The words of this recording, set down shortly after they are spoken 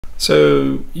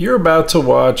So you're about to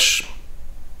watch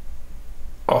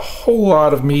a whole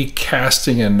lot of me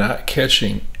casting and not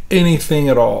catching anything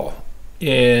at all.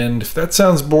 And if that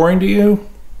sounds boring to you,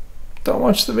 don't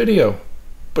watch the video.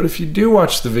 But if you do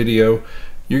watch the video,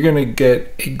 you're going to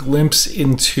get a glimpse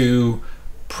into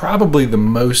probably the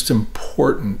most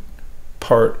important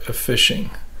part of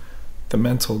fishing, the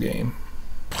mental game.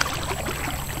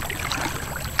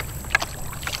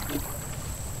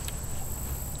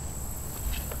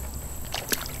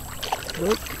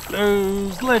 Look at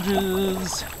those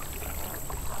ledges.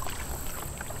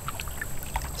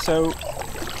 So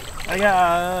I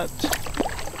got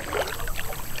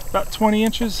about 20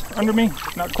 inches under me,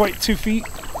 not quite 2 feet.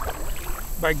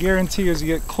 But I guarantee as you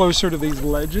get closer to these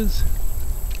ledges,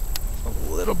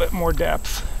 a little bit more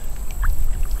depth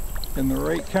and the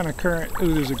right kind of current.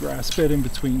 Ooh, there's a grass bed in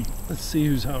between. Let's see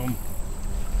who's home.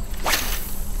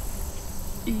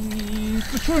 Eat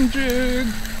the twin jig.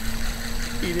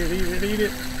 Eat it, eat it, eat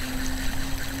it.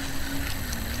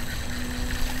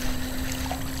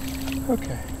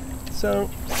 Okay, so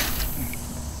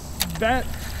that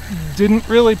didn't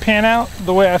really pan out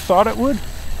the way I thought it would.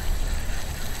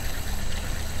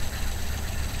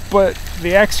 But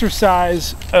the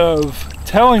exercise of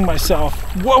telling myself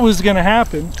what was going to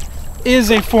happen is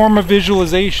a form of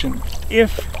visualization.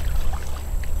 If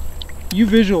you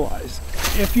visualize,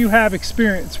 if you have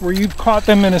experience where you've caught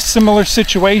them in a similar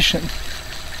situation,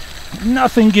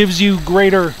 nothing gives you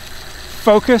greater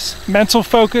focus, mental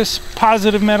focus,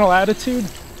 positive mental attitude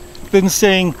than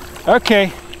saying,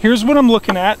 okay, here's what I'm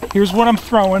looking at, here's what I'm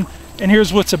throwing, and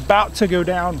here's what's about to go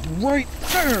down right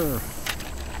there.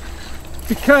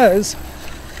 Because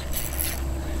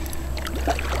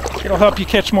it'll help you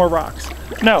catch more rocks.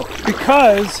 No,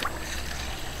 because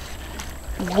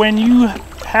when you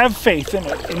have faith in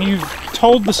it and you've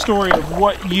told the story of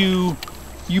what you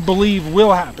believe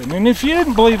will happen, and if you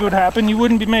didn't believe it would happen, you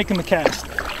wouldn't be making the cast.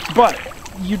 But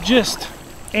you just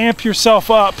amp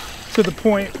yourself up to the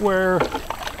point where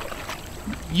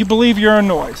you believe you're a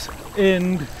noise,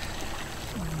 and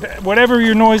whatever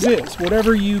your noise is,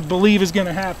 whatever you believe is going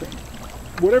to happen,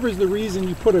 whatever's the reason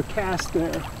you put a cast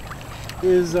there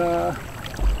is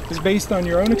based on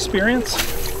your own experience.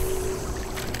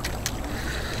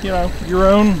 You know, your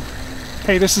own,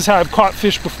 hey, this is how I've caught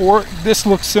fish before, this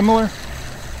looks similar.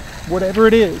 Whatever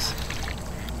it is,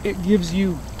 it gives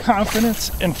you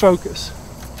confidence and focus.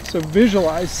 So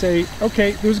visualize, say,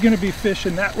 okay, there's going to be fish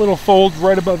in that little fold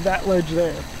right above that ledge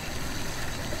there.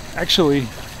 Actually,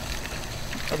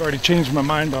 I've already changed my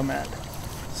mind on that.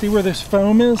 See where this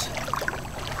foam is?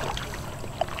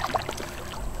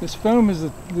 This foam is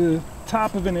the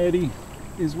top of an eddy,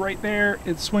 is right there.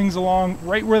 It swings along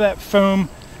right where that foam,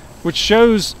 which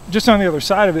shows just on the other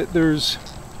side of it, there's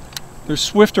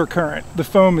swifter current. The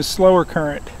foam is slower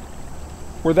current.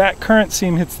 Where that current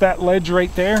seam hits that ledge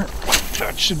right there,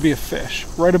 that should be a fish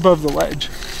right above the ledge.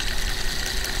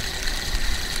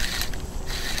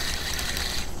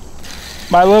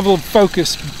 My level of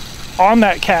focus on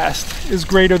that cast is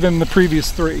greater than the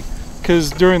previous three,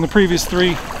 because during the previous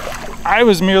three I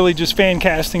was merely just fan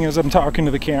casting as I'm talking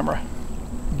to the camera.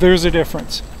 There's a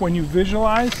difference. When you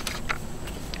visualize,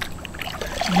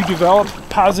 you develop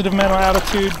positive mental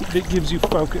attitude that gives you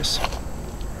focus.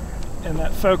 And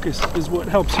that focus is what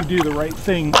helps you do the right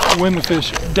thing when the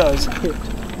fish does hit.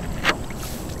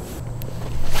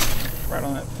 Right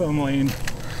on that foam lane.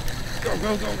 Go,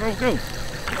 go, go, go, go.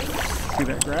 See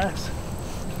that grass?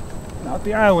 Not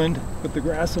the island, but the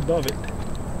grass above it.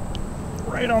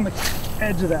 Right on the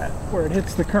edge of that, where it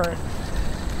hits the current.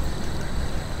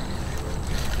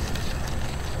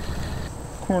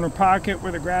 Corner pocket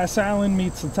where the grass island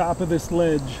meets the top of this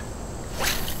ledge.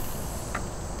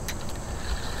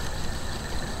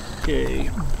 A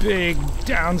big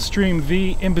downstream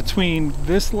V in between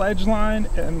this ledge line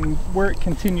and where it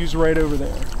continues right over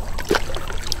there.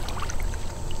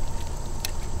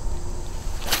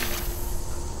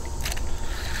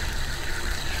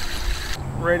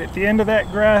 Right at the end of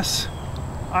that grass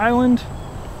island,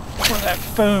 where that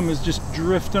foam is just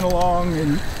drifting along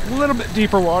in a little bit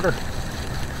deeper water.